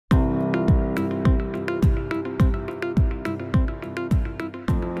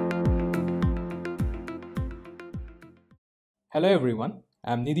Hello everyone,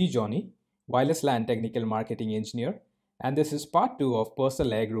 I'm Nidhi Johnny, Wireless LAN Technical Marketing Engineer, and this is part 2 of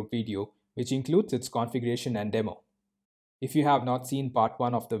Personal AirGroup video, which includes its configuration and demo. If you have not seen part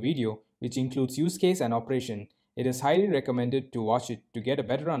 1 of the video, which includes use case and operation, it is highly recommended to watch it to get a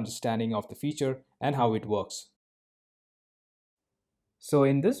better understanding of the feature and how it works. So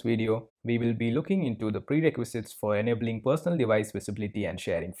in this video, we will be looking into the prerequisites for enabling personal device visibility and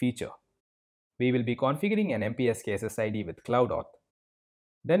sharing feature. We will be configuring an MPSK SSID with CloudAuth.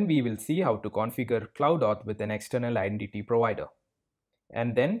 Then we will see how to configure CloudAuth with an external identity provider.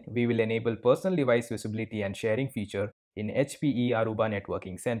 And then we will enable personal device visibility and sharing feature in HPE Aruba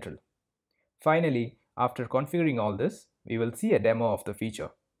Networking Central. Finally, after configuring all this, we will see a demo of the feature.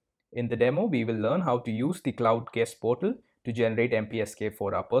 In the demo, we will learn how to use the Cloud Guest portal to generate MPSK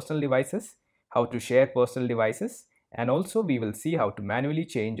for our personal devices, how to share personal devices, and also we will see how to manually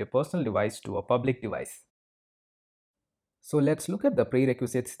change a personal device to a public device. So let's look at the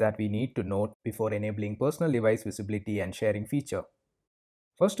prerequisites that we need to note before enabling personal device visibility and sharing feature.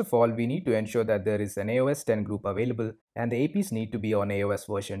 First of all, we need to ensure that there is an AOS 10 group available and the APs need to be on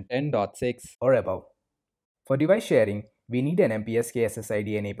AOS version 10.6 or above. For device sharing, we need an MPSK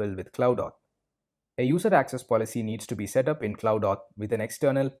SSID enabled with CloudAuth. A user access policy needs to be set up in CloudAuth with an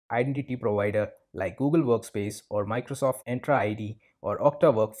external identity provider like Google Workspace or Microsoft Entra ID or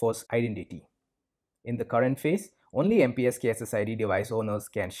Okta Workforce Identity. In the current phase, only MPSK SSID device owners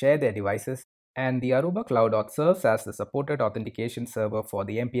can share their devices, and the Aruba CloudAuth serves as the supported authentication server for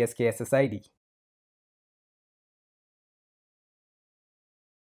the MPSK SSID.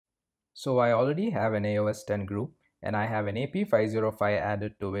 So I already have an AOS 10 group and I have an AP505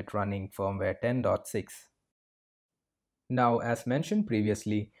 added to it running firmware 10.6. Now, as mentioned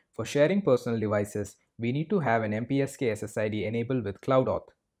previously, for sharing personal devices, we need to have an MPSK SSID enabled with CloudAuth.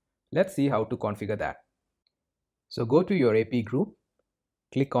 Let's see how to configure that. So go to your AP group,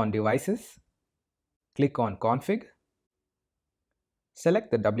 click on Devices, click on Config,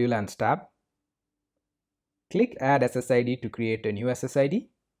 select the WLANs tab, click Add SSID to create a new SSID,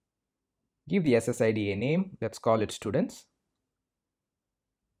 give the SSID a name, let's call it Students,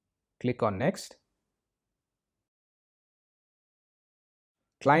 click on Next.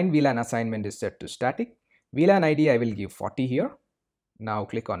 Client VLAN assignment is set to static. VLAN ID I will give 40 here. Now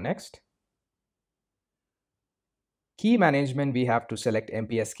click on Next. Key management we have to select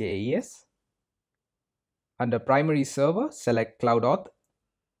MPSK AES. Under primary server, select CloudAuth,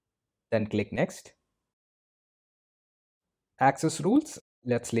 then click Next. Access rules,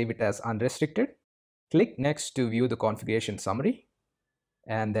 let's leave it as unrestricted. Click Next to view the configuration summary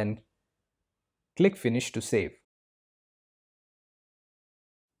and then click Finish to save.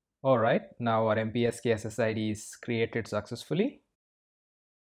 Alright, now our MPSK SSID is created successfully.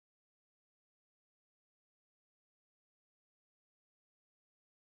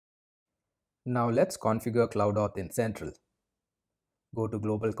 Now let's configure CloudAuth in Central. Go to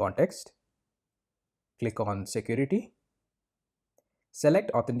Global Context, click on Security,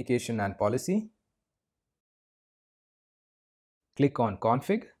 select Authentication and Policy, click on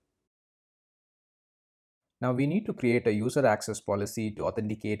Config. Now we need to create a user access policy to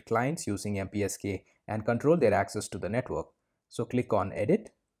authenticate clients using MPSK and control their access to the network. So click on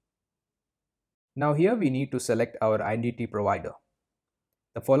Edit. Now here we need to select our identity provider.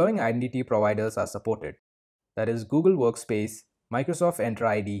 The following identity providers are supported. That is Google Workspace, Microsoft Entra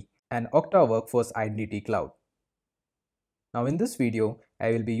ID, and Okta Workforce Identity Cloud. Now in this video, I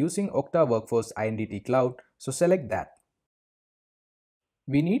will be using Okta Workforce Identity Cloud, so select that.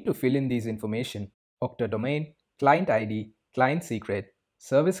 We need to fill in these information: Okta domain, client ID, client secret,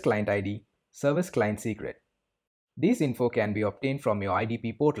 service client ID, service client secret. These info can be obtained from your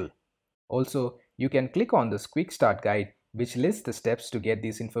IDP portal. Also, you can click on this quick start guide which lists the steps to get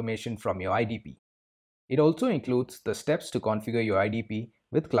this information from your IDP. It also includes the steps to configure your IDP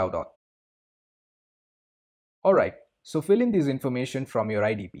with CloudAuth. Alright, so fill in this information from your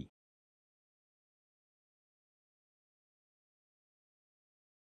IDP.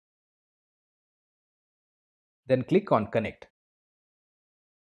 Then click on Connect.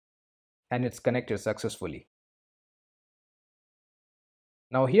 And it's connected successfully.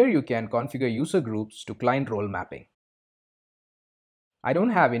 Now here you can configure user groups to client role mapping. I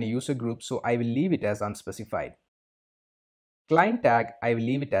don't have any user groups, so I will leave it as unspecified. Client tag, I will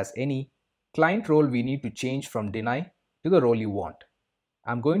leave it as any. Client role we need to change from deny to the role you want.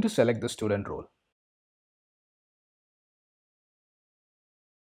 I'm going to select the student role.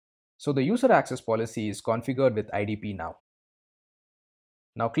 So the user access policy is configured with IDP now.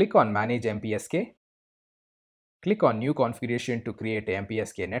 Now click on Manage MPSK. Click on New Configuration to create a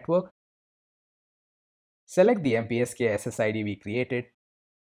MPSK network. Select the MPSK SSID we created.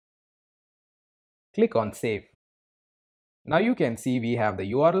 Click on Save. Now you can see we have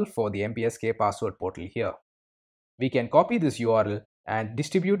the URL for the MPSK password portal here. We can copy this URL and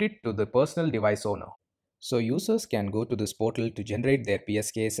distribute it to the personal device owner. So users can go to this portal to generate their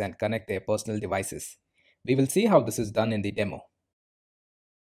PSKs and connect their personal devices. We will see how this is done in the demo.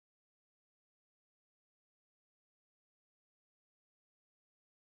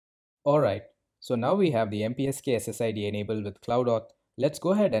 Alright, so now we have the MPSK SSID enabled with CloudAuth. Let's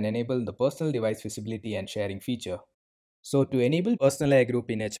go ahead and enable the personal device visibility and sharing feature. So to enable Personal AirGroup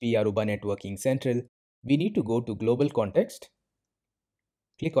in HP Aruba Networking Central, we need to go to Global Context,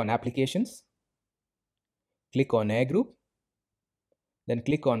 click on Applications, click on AirGroup, then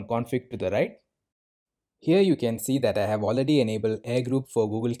click on Config to the right. Here you can see that I have already enabled AirGroup for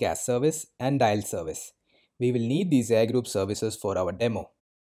Google Cast service and Dial service. We will need these AirGroup services for our demo.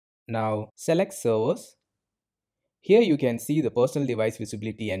 Now select Servers. Here you can see the personal device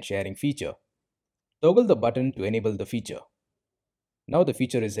visibility and sharing feature. Toggle the button to enable the feature. Now the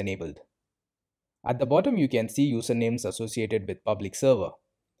feature is enabled. At the bottom you can see usernames associated with public server.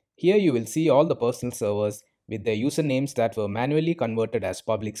 Here you will see all the personal servers with their usernames that were manually converted as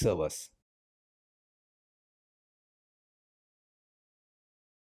public servers.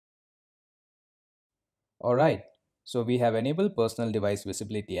 Alright, so we have enabled personal device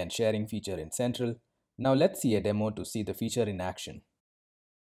visibility and sharing feature in Central. Now let's see a demo to see the feature in action.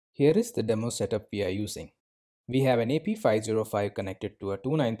 Here is the demo setup we are using. We have an AP505 connected to a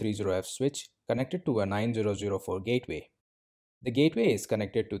 2930F switch connected to a 9004 gateway. The gateway is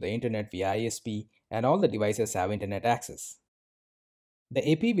connected to the internet via ISP and all the devices have internet access. The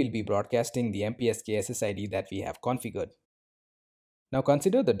AP will be broadcasting the MPSK SSID that we have configured. Now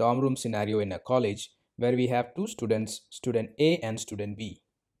consider the dorm room scenario in a college where we have two students, student A and student B.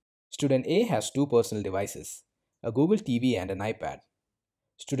 Student A has two personal devices, a Google TV and an iPad.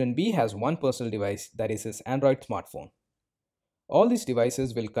 Student B has one personal device, that is his Android smartphone. All these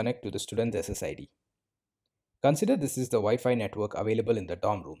devices will connect to the student's SSID. Consider this is the Wi-Fi network available in the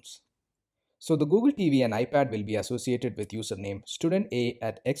dorm rooms. So the Google TV and iPad will be associated with username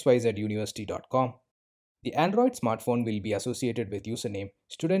studenta@xyzuniversity.com. The Android smartphone will be associated with username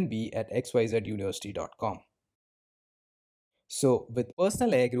studentb@xyzuniversity.com. So with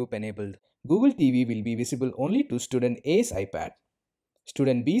Personal AirGroup enabled, Google TV will be visible only to student A's iPad.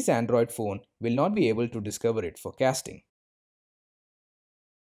 Student B's Android phone will not be able to discover it for casting.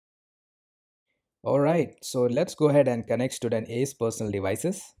 Alright, so let's go ahead and connect student A's personal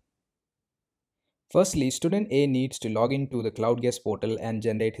devices. Firstly, student A needs to log into the CloudGuest portal and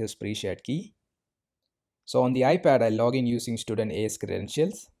generate his pre-shared key. So on the iPad, I log in using student A's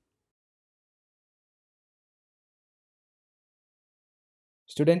credentials.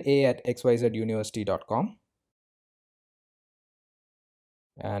 studenta@xyzuniversity.com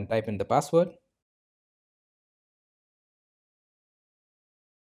and type in the password.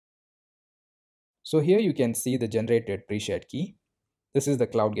 So here you can see the generated pre-shared key. This is the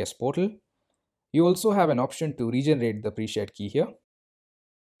CloudGuest portal. You also have an option to regenerate the pre-shared key here.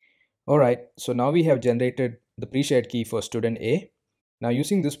 Alright, so now we have generated the pre-shared key for student A. Now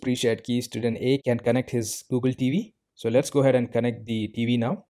using this pre-shared key, student A can connect his Google TV. So let's go ahead and connect the TV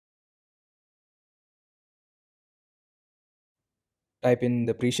now. Type in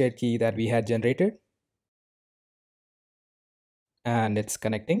the pre-shared key that we had generated. And it's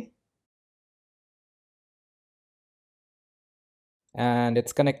connecting. And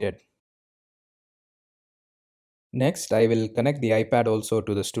it's connected. Next, I will connect the iPad also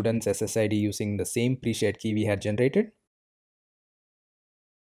to the student's SSID using the same pre-shared key we had generated.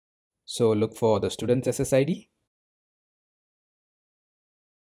 So look for the student's SSID.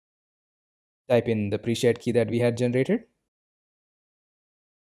 Type in the pre-shared key that we had generated.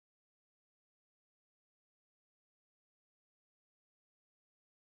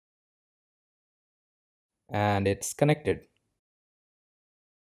 And it's connected.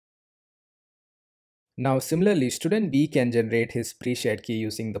 Now similarly, student B can generate his pre-shared key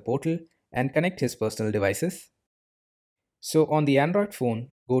using the portal and connect his personal devices. So on the Android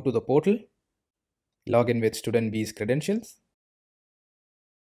phone, go to the portal, log in with student B's credentials.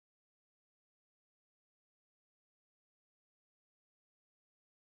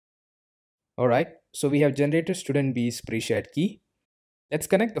 Alright, so we have generated student B's pre-shared key. Let's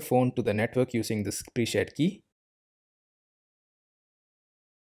connect the phone to the network using this pre-shared key.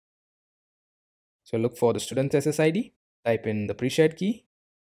 So look for the student's SSID, type in the pre-shared key.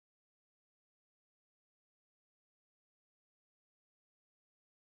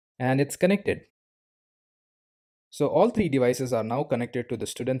 And it's connected. So all three devices are now connected to the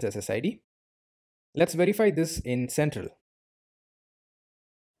student's SSID. Let's verify this in Central.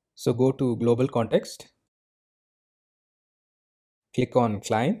 So go to Global Context, click on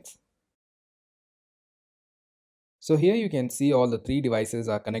Clients. So here you can see all the 3 devices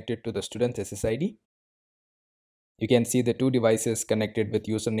are connected to the student's SSID. You can see the 2 devices connected with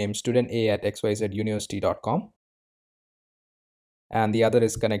username studenta@xyzuniversity.com, and the other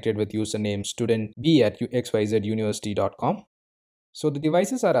is connected with username studentb@xyzuniversity.com. So the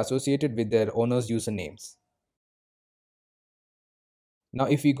devices are associated with their owners' usernames. Now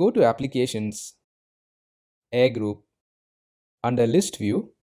if we go to Applications, AirGroup, under List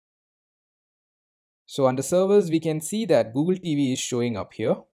View, so under Servers we can see that Google TV is showing up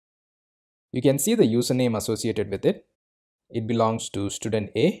here. You can see the username associated with it. It belongs to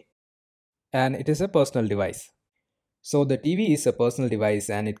student A and it is a personal device. So the TV is a personal device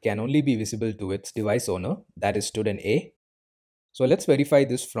and it can only be visible to its device owner, that is student A. So let's verify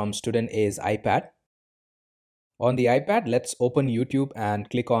this from student A's iPad. On the iPad, let's open YouTube and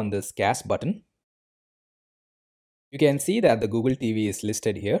click on this cast button. You can see that the Google TV is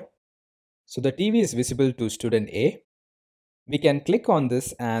listed here. So the TV is visible to student A. We can click on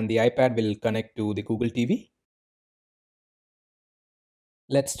this and the iPad will connect to the Google TV.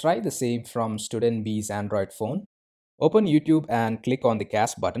 Let's try the same from student B's Android phone. Open YouTube and click on the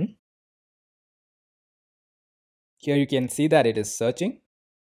cast button. Here you can see that it is searching,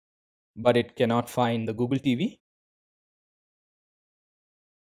 but it cannot find the Google TV.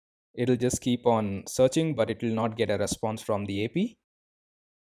 It'll just keep on searching, but it will not get a response from the AP.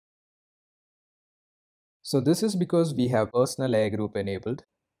 So this is because we have Personal AirGroup enabled.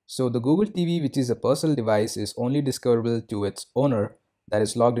 So the Google TV, which is a personal device, is only discoverable to its owner that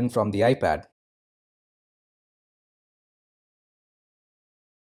is logged in from the iPad.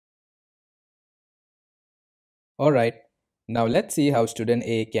 Alright, now let's see how student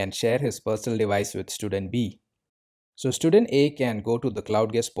A can share his personal device with student B. So student A can go to the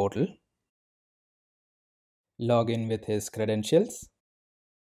CloudGuest portal, log in with his credentials.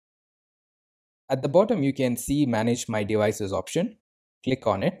 At the bottom you can see Manage My Devices option. Click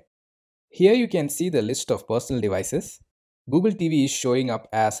on it. Here you can see the list of personal devices. Google TV is showing up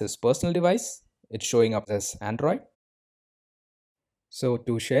as his personal device. It's showing up as Android. So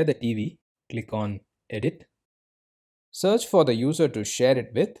to share the TV, click on Edit. Search for the user to share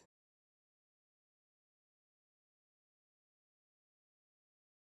it with.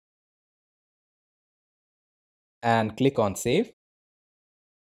 And click on Save.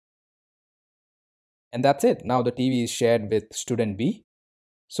 And that's it. Now the TV is shared with student B.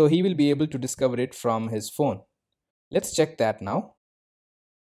 So he will be able to discover it from his phone. Let's check that now.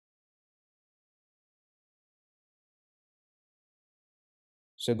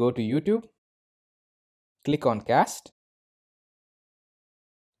 So go to YouTube, click on Cast,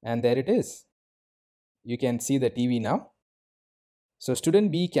 and there it is. You can see the TV now. So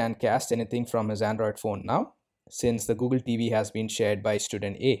student B can cast anything from his Android phone now, since the Google TV has been shared by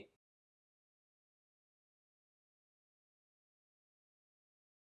student A.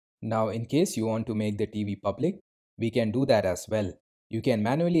 Now in case you want to make the TV public, we can do that as well. You can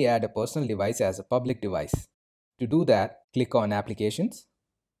manually add a personal device as a public device. To do that, click on Applications,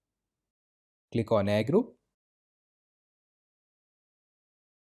 click on AirGroup,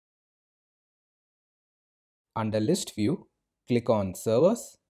 under List View, click on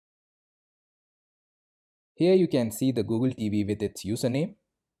Servers. Here you can see the Google TV with its username.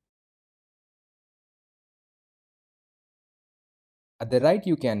 At the right,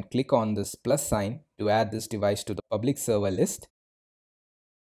 you can click on this plus sign to add this device to the public server list.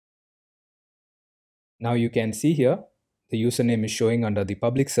 Now you can see here, the username is showing under the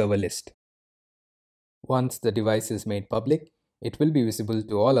public server list. Once the device is made public, it will be visible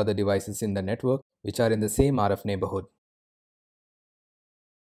to all other devices in the network which are in the same RF neighborhood.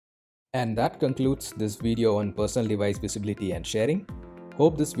 And that concludes this video on personal device visibility and sharing.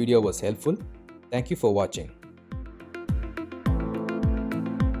 Hope this video was helpful. Thank you for watching.